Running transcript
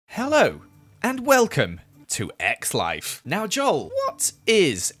Hello, and welcome to X Life. Now, Joel, what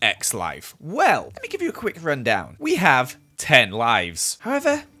is X Life? Well, let me give you a quick rundown. We have 10 lives.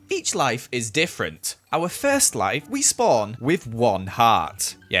 However, each life is different. Our first life, we spawn with 1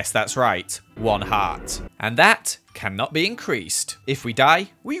 heart. Yes, that's right, 1 heart. And that cannot be increased. If we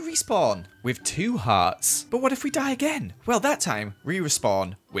die, we respawn with 2 hearts. But what if we die again? Well, that time, we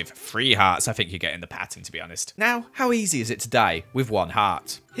respawn with 3 hearts. I think you're getting the pattern, to be honest. Now, how easy is it to die with 1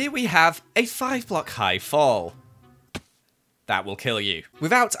 heart? Here we have a 5-block high fall. That will kill you.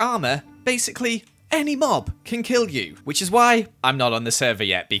 Without armor, basically, any mob can kill you, which is why I'm not on the server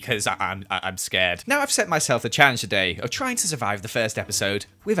yet, because I'm scared. Now I've set myself the challenge today of trying to survive the first episode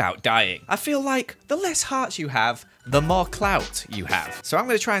without dying. I feel like the less hearts you have, the more clout you have. So I'm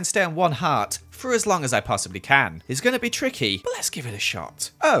going to try and stay on 1 heart for as long as I possibly can. It's going to be tricky, but let's give it a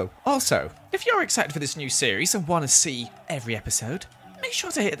shot. Oh, also, if you're excited for this new series and want to see every episode, make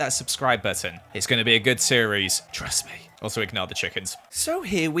sure to hit that subscribe button. It's going to be a good series, trust me. Also ignore the chickens. So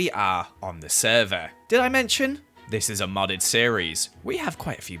here we are on the server. Did I mention? This is a modded series. We have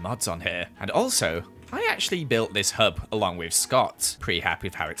quite a few mods on here. And also, I actually built this hub along with Scott. Pretty happy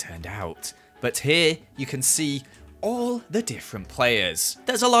with how it turned out. But here you can see all the different players.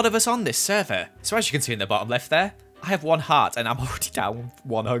 There's a lot of us on this server. So as you can see in the bottom left there, I have 1 heart and I'm already down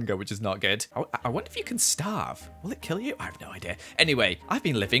 1 hunger, which is not good. I wonder if you can starve. Will it kill you? I have no idea. Anyway, I've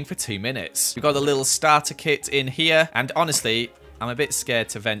been living for 2 minutes. We've got a little starter kit in here. And honestly, I'm a bit scared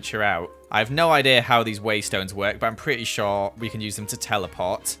to venture out. I have no idea how these waystones work, but I'm pretty sure we can use them to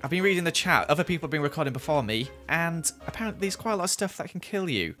teleport. I've been reading the chat. Other people have been recording before me, and apparently there's quite a lot of stuff that can kill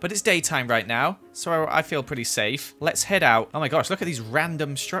you. But it's daytime right now, so I feel pretty safe. Let's head out. Oh my gosh, look at these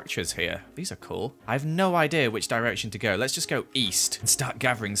random structures here. These are cool. I have no idea which direction to go. Let's just go east and start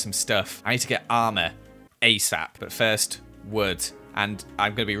gathering some stuff. I need to get armor ASAP. But first, wood. And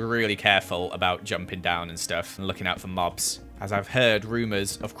I'm going to be really careful about jumping down and stuff and looking out for mobs, as I've heard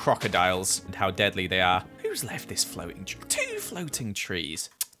rumours of crocodiles and how deadly they are. Who's left this floating tree? 2 floating trees.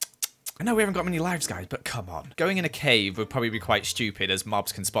 I know we haven't got many lives, guys, but come on. Going in a cave would probably be quite stupid, as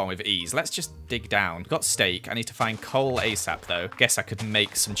mobs can spawn with ease. Let's just dig down. Got steak. I need to find coal ASAP, though. Guess I could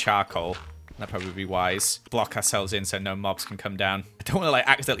make some charcoal. That'd probably be wise. Block ourselves in so no mobs can come down. I don't want to, like,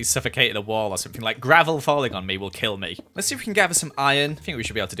 accidentally suffocate the wall or something. Like, gravel falling on me will kill me. Let's see if we can gather some iron. I think we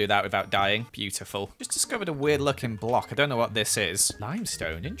should be able to do that without dying. Beautiful. Just discovered a weird-looking block. I don't know what this is.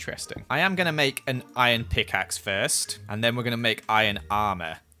 Limestone. Interesting. I am going to make an iron pickaxe first, and then we're going to make iron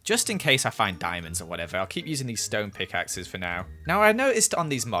armor. Just in case I find diamonds or whatever, I'll keep using these stone pickaxes for now. Now, I noticed on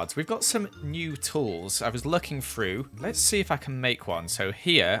these mods, we've got some new tools. I was looking through. Let's see if I can make one. So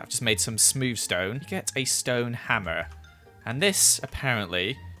here, I've just made some smooth stone. You get a stone hammer. And this,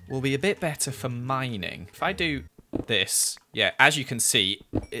 apparently, will be a bit better for mining. If I do this, yeah, as you can see,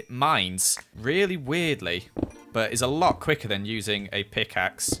 it mines really weirdly, but is a lot quicker than using a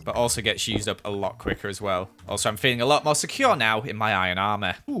pickaxe, but also gets used up a lot quicker as well. Also, I'm feeling a lot more secure now in my iron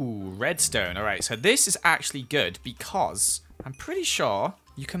armor. Ooh, redstone. All right, so this is actually good because I'm pretty sure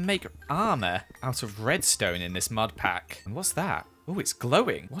you can make armor out of redstone in this mod pack. And what's that? Oh, it's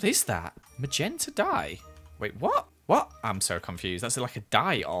glowing. What is that? Magenta dye. Wait, what? What? I'm so confused. That's like a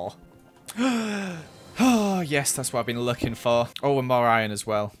dye ore. Oh, yes, that's what I've been looking for. Oh, and more iron as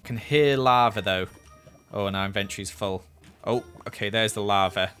well. Can hear lava, though. Oh, and our inventory's full. Oh, okay, there's the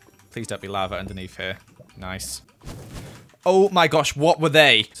lava. Please don't be lava underneath here. Nice. Oh my gosh, what were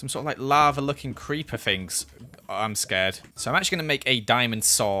they? Some sort of like lava-looking creeper things. Oh, I'm scared. So I'm actually going to make a diamond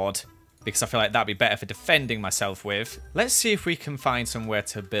sword, because I feel like that'd be better for defending myself with. Let's see if we can find somewhere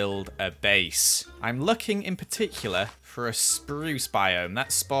to build a base. I'm looking in particular for a spruce biome.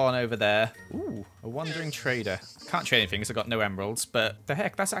 That spawn over there. Ooh, a wandering trader. Can't trade anything because I've got no emeralds, but the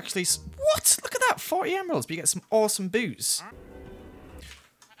heck, that's actually... What? Look at that, 40 emeralds, but you get some awesome boots.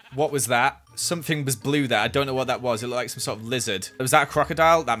 What was that? Something was blue there. I don't know what that was. It looked like some sort of lizard. Was that a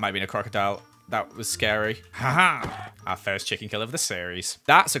crocodile? That might have been a crocodile. That was scary. Haha! Our first chicken kill of the series.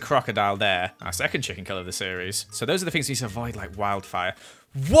 That's a crocodile there. Our second chicken kill of the series. So those are the things we need to avoid like wildfire.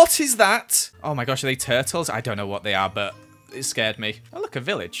 What is that? Oh my gosh, are they turtles? I don't know what they are, but it scared me. Oh, look, a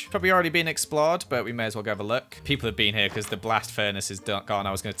village. Probably already been explored, but we may as well go have a look. People have been here because the blast furnace is gone.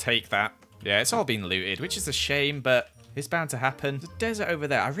 I was going to take that. Yeah, it's all been looted, which is a shame, but it's bound to happen. The desert over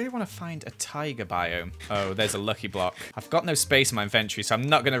there. I really want to find a tiger biome. Oh, there's a lucky block. I've got no space in my inventory, so I'm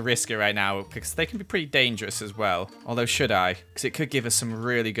not going to risk it right now because they can be pretty dangerous as well. Although, should I? Because it could give us some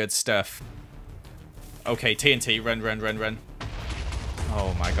really good stuff. Okay, TNT. Run, run, run, run.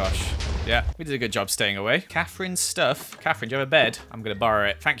 Oh my gosh. Yeah, we did a good job staying away. Catherine's stuff. Catherine, do you have a bed? I'm going to borrow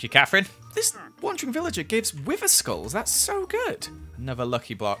it. Thank you, Catherine. This wandering villager gives wither skulls. That's so good. Another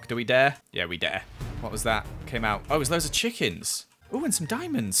lucky block. Do we dare? Yeah, we dare. What was that? Came out. Oh, it was loads of chickens. Oh, and some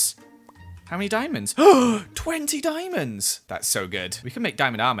diamonds. How many diamonds? 20 diamonds. That's so good. We can make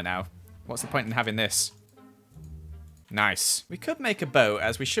diamond armor now. What's the point in having this? Nice. We could make a boat,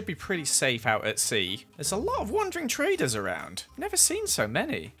 as we should be pretty safe out at sea. There's a lot of wandering traders around. Never seen so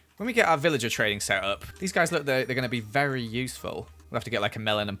many. When we get our villager trading set up, these guys look they're going to be very useful. We'll have to get like a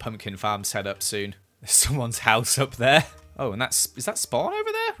melon and pumpkin farm set up soon. There's someone's house up there. Oh, and is that spawn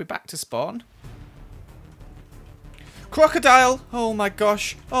over there? We're back to spawn. Crocodile! Oh my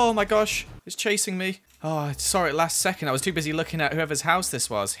gosh. Oh my gosh. It's chasing me. Oh, I saw it last second. I was too busy looking at whoever's house this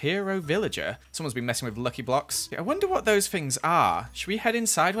was. Hero Villager. Someone's been messing with lucky blocks. I wonder what those things are. Should we head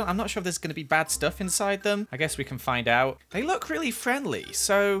inside one? I'm not sure if there's going to be bad stuff inside them. I guess we can find out. They look really friendly.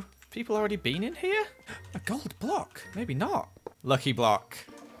 So, people already been in here? A gold block. Maybe not. Lucky block.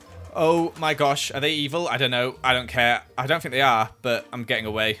 Oh my gosh. Are they evil? I don't know. I don't care. I don't think they are, but I'm getting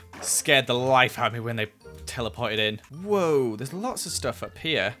away. Scared the life out of me when they teleported in. Whoa. There's lots of stuff up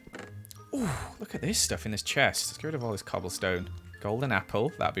here. Ooh, look at this stuff in this chest. Let's get rid of all this cobblestone. Golden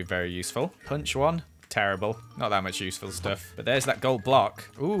apple. That'd be very useful. Punch one. Terrible. Not that much useful stuff. But there's that gold block.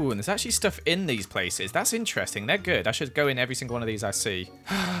 Ooh, and there's actually stuff in these places. That's interesting. They're good. I should go in every single one of these I see.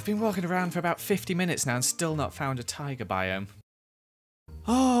 I've been walking around for about 50 minutes now and still not found a tiger biome.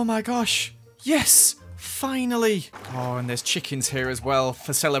 Oh my gosh. Yes! Finally! Oh, and there's chickens here as well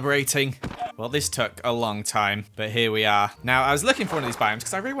for celebrating. Well, this took a long time, but here we are. Now, I was looking for one of these biomes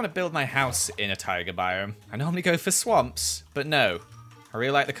because I really want to build my house in a tiger biome. I normally go for swamps, but no. I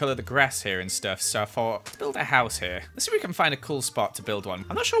really like the colour of the grass here and stuff, so I thought, let's build a house here. Let's see if we can find a cool spot to build one.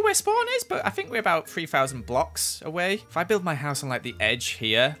 I'm not sure where spawn is, but I think we're about 3,000 blocks away. If I build my house on like the edge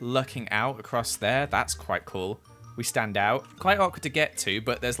here, looking out across there, that's quite cool. We stand out. Quite awkward to get to,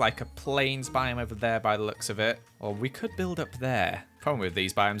 but there's like a plains biome over there by the looks of it. Or we could build up there. Problem with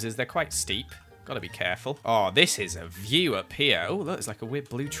these biomes is they're quite steep. Gotta be careful. Oh, this is a view up here. Oh, look, there's like a weird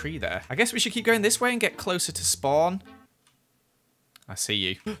blue tree there. I guess we should keep going this way and get closer to spawn. I see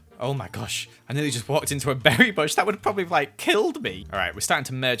you. Oh my gosh. I nearly just walked into a berry bush. That would have probably like killed me. All right, we're starting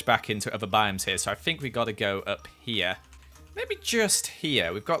to merge back into other biomes here. So I think we gotta go up here. Maybe just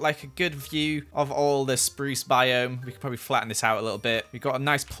here. We've got like a good view of all the spruce biome. We could probably flatten this out a little bit. We've got a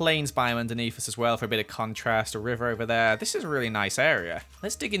nice plains biome underneath us as well for a bit of contrast. A river over there. This is a really nice area.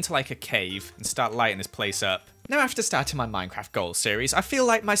 Let's dig into like a cave and start lighting this place up. Now after starting my Minecraft Goals series, I feel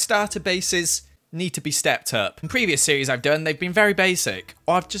like my starter bases need to be stepped up. In previous series I've done, they've been very basic,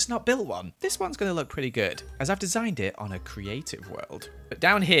 or I've just not built one. This one's going to look pretty good, as I've designed it on a creative world. But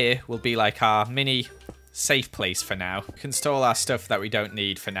down here will be like our mini safe place for now. We can store all our stuff that we don't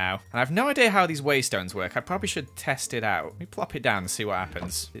need for now. And I have no idea how these waystones work. I probably should test it out. Let me plop it down and see what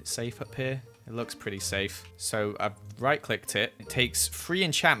happens. Is it safe up here? It looks pretty safe. So I've right-clicked it. It takes 3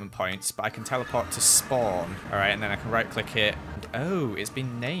 enchantment points, but I can teleport to spawn. All right, and then I can right-click it. And, oh, it's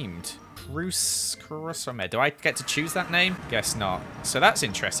been named. Crusomed. Do I get to choose that name? Guess not. So that's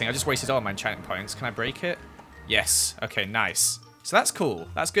interesting. I just wasted all my enchanting points. Can I break it? Yes. Okay, nice. So that's cool.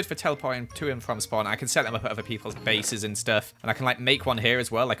 That's good for teleporting to and from spawn. I can set them up at other people's bases and stuff. And I can like make one here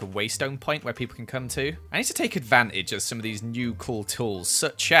as well, like a waystone point where people can come to. I need to take advantage of some of these new cool tools,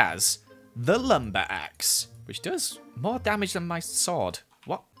 such as the lumber axe, which does more damage than my sword.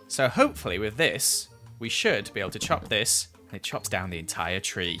 What? So hopefully with this, we should be able to chop this, and it chops down the entire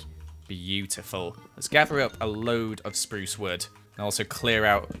tree. Beautiful. Let's gather up a load of spruce wood and also clear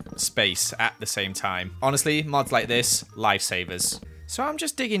out space at the same time. Honestly, mods like this, lifesavers. So I'm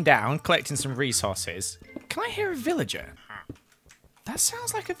just digging down, collecting some resources. Can I hear a villager? That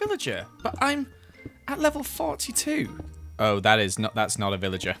sounds like a villager, but I'm at level 42. Oh, that's not a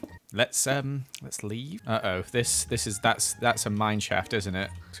villager. Let's leave. Uh-oh, that's a mine shaft, isn't it?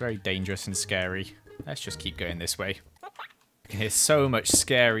 It's very dangerous and scary. Let's just keep going this way. I can hear so much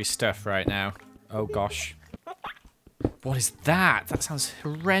scary stuff right now. Oh gosh. What is that? That sounds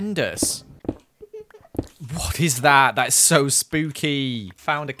horrendous. What is that? That's so spooky.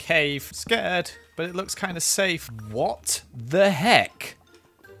 Found a cave. Scared, but it looks kind of safe. What the heck?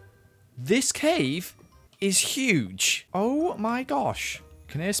 This cave is huge. Oh my gosh.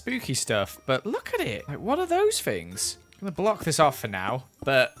 Can hear spooky stuff, but look at it. Like, what are those things? I'm gonna block this off for now,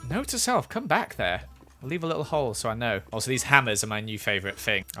 but note to self, come back there. I'll leave a little hole so I know. Also, these hammers are my new favourite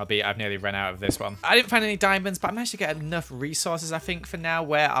thing. I've nearly run out of this one. I didn't find any diamonds, but I managed to get enough resources, I think, for now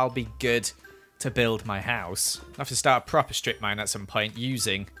where I'll be good to build my house. I'll have to start a proper strip mine at some point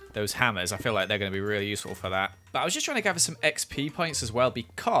using those hammers. I feel like they're going to be really useful for that. But I was just trying to gather some XP points as well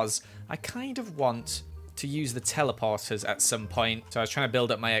because I kind of want to use the teleporters at some point, so I was trying to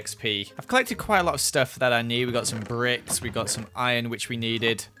build up my XP. I've collected quite a lot of stuff that I need. We got some bricks, we got some iron, which we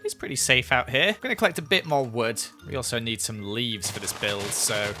needed. It's pretty safe out here. I'm going to collect a bit more wood. We also need some leaves for this build,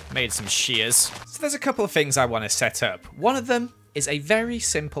 so made some shears. So there's a couple of things I want to set up. One of them is a very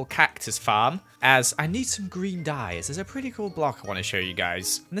simple cactus farm, as I need some green dyes. There's a pretty cool block I want to show you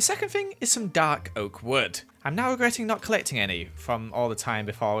guys. And the second thing is some dark oak wood. I'm now regretting not collecting any from all the time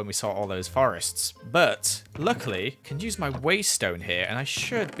before when we saw all those forests. But luckily, I can use my waystone here and I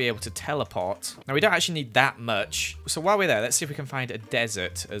should be able to teleport. Now we don't actually need that much. So while we're there, let's see if we can find a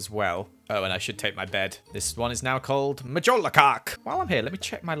desert as well. Oh, and I should take my bed. This one is now called Majolakak. While I'm here, let me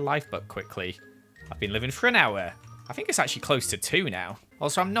check my life book quickly. I've been living for an hour. I think it's actually close to 2 now.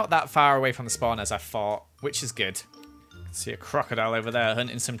 Also, I'm not that far away from the spawn as I thought, which is good. See a crocodile over there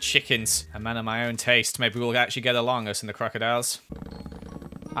hunting some chickens. A man of my own taste. Maybe we'll actually get along, us and the crocodiles.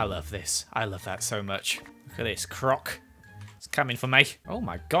 I love this. I love that so much. Look at this croc. It's coming for me. Oh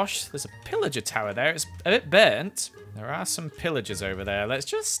my gosh, there's a pillager tower there. It's a bit burnt. There are some pillagers over there. Let's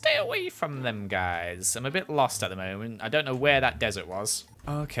just stay away from them, guys. I'm a bit lost at the moment. I don't know where that desert was.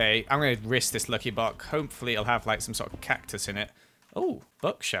 Okay, I'm going to risk this lucky block. Hopefully it'll have like some sort of cactus in it. Oh,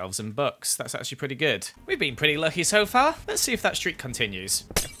 bookshelves and books. That's actually pretty good. We've been pretty lucky so far. Let's see if that streak continues.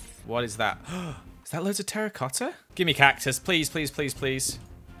 What is that? Is that loads of terracotta? Give me cactus, please, please, please, please.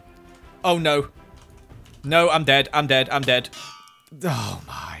 Oh, no. No, I'm dead. I'm dead. I'm dead. Oh,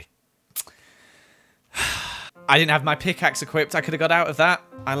 my. I didn't have my pickaxe equipped. I could have got out of that.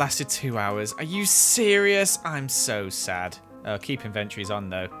 I lasted 2 hours. Are you serious? I'm so sad. Oh, keep inventories on,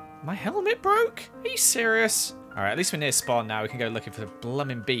 though. My helmet broke? Are you serious? Alright, at least we're near spawn now. We can go looking for the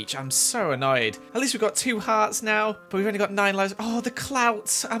blooming beach. I'm so annoyed. At least we've got 2 hearts now, but we've only got 9 lives. Oh, the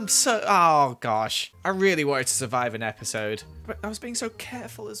clouts. I'm so... Oh, gosh. I really wanted to survive an episode, but I was being so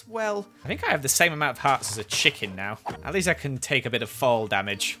careful as well. I think I have the same amount of hearts as a chicken now. At least I can take a bit of fall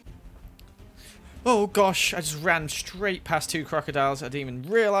damage. Oh gosh, I just ran straight past 2 crocodiles. I didn't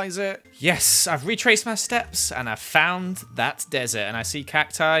even realise it. Yes, I've retraced my steps and I've found that desert and I see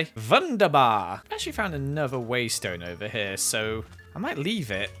cacti. Wunderbar. I actually found another waystone over here, so I might leave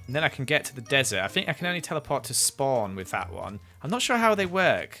it and then I can get to the desert. I think I can only teleport to spawn with that one. I'm not sure how they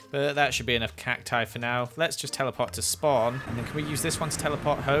work, but that should be enough cacti for now. Let's just teleport to spawn, and then can we use this one to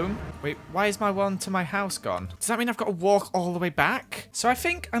teleport home? Wait, why is my one to my house gone? Does that mean I've got to walk all the way back? So I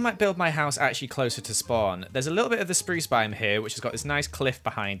think I might build my house actually closer to spawn. There's a little bit of the spruce biome here, which has got this nice cliff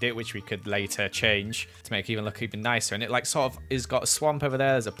behind it, which we could later change to make it even look even nicer. And it like sort of is got a swamp over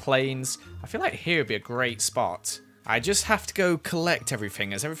there. There's a plains. I feel like here would be a great spot. I just have to go collect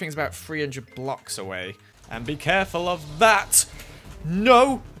everything, as everything's about 300 blocks away. And be careful of that.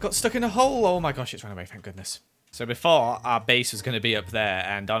 No! I got stuck in a hole. Oh my gosh, it's run away, thank goodness. So before, our base was going to be up there,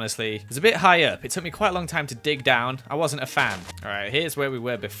 and honestly, it's a bit high up. It took me quite a long time to dig down. I wasn't a fan. Alright, here's where we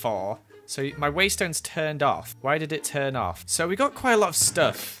were before. So my waystone's turned off. Why did it turn off? So we got quite a lot of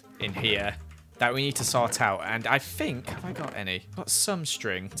stuff in here that we need to sort out, and I think, have I got any? Got some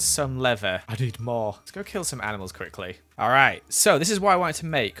string, some leather. I need more. Let's go kill some animals quickly. Alright, so this is what I wanted to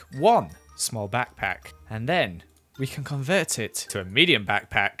make. 1 small backpack, and then we can convert it to a medium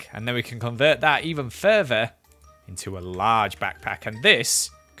backpack, and then we can convert that even further into a large backpack, and this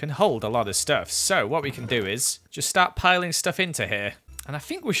can hold a lot of stuff. So what we can do is just start piling stuff into here, and I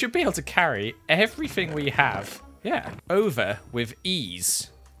think we should be able to carry everything we have, yeah, over with ease.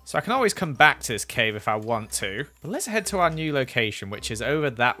 So I can always come back to this cave if I want to, but let's head to our new location, which is over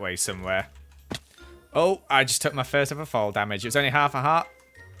that way somewhere. Oh, I just took my first ever fall damage. It was only half a heart,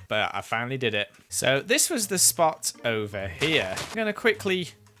 but I finally did it. So this was the spot over here. I'm going to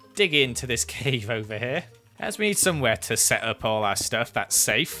quickly dig into this cave over here, as we need somewhere to set up all our stuff that's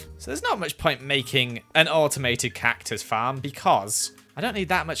safe. So there's not much point making an automated cactus farm because I don't need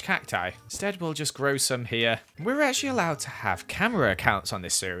that much cacti. Instead, we'll just grow some here. We're actually allowed to have camera accounts on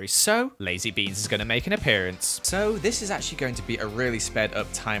this series, so Lazy Beans is going to make an appearance. So this is actually going to be a really sped up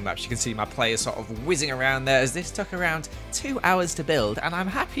time lapse. You can see my players sort of whizzing around there, as this took around 2 hours to build, and I'm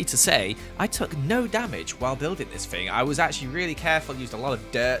happy to say I took no damage while building this thing. I was actually really careful, used a lot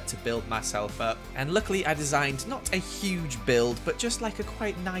of dirt to build myself up, and luckily I designed not a huge build, but just like a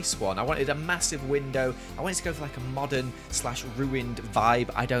quite nice one. I wanted a massive window. I wanted to go for like a modern / ruined vibe.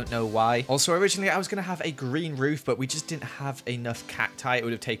 I don't know why. Also, originally I was going to have a green roof, but we just didn't have enough cacti. It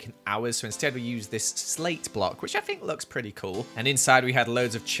would have taken hours, so instead we used this slate block, which I think looks pretty cool. And inside we had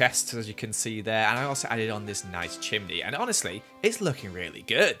loads of chests, as you can see there, and I also added on this nice chimney, and honestly, it's looking really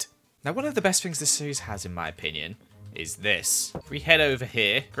good. Now, one of the best things this series has, in my opinion, is this. If we head over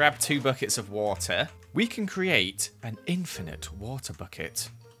here, grab 2 buckets of water, we can create an infinite water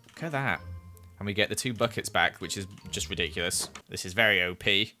bucket. Look at that. And we get the 2 buckets back, which is just ridiculous. This is very OP.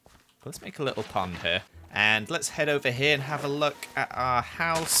 But let's make a little pond here. And let's head over here and have a look at our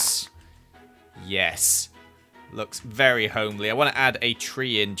house. Yes. Looks very homely. I want to add a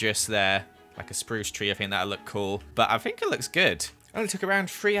tree in just there. Like a spruce tree. I think that'll look cool. But I think it looks good. Only took around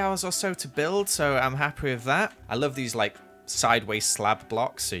 3 hours or so to build, so I'm happy with that. I love these like sideways slab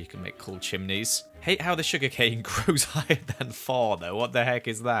blocks so you can make cool chimneys. Hate how the sugarcane grows higher than 4 though. What the heck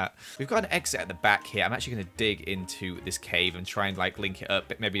is that? We've got an exit at the back here. I'm actually going to dig into this cave and try and like link it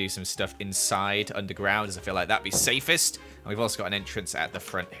up. Maybe do some stuff inside, underground, as I feel like that'd be safest. And we've also got an entrance at the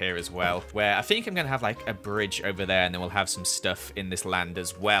front here as well, where I think I'm going to have like a bridge over there, and then we'll have some stuff in this land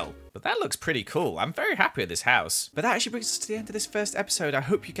as well. But that looks pretty cool. I'm very happy with this house. But that actually brings us to the end of this first episode. I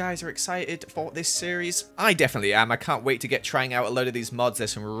hope you guys are excited for this series. I definitely am. I can't wait to get trying out a load of these mods.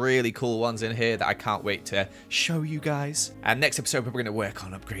 There's some really cool ones in here that I can't wait to show you guys. And next episode, we're going to work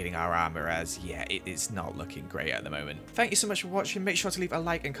on upgrading our armor, as yeah, it is not looking great at the moment. Thank you so much for watching. Make sure to leave a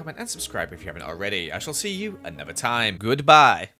like and comment and subscribe if you haven't already. I shall see you another time. Goodbye.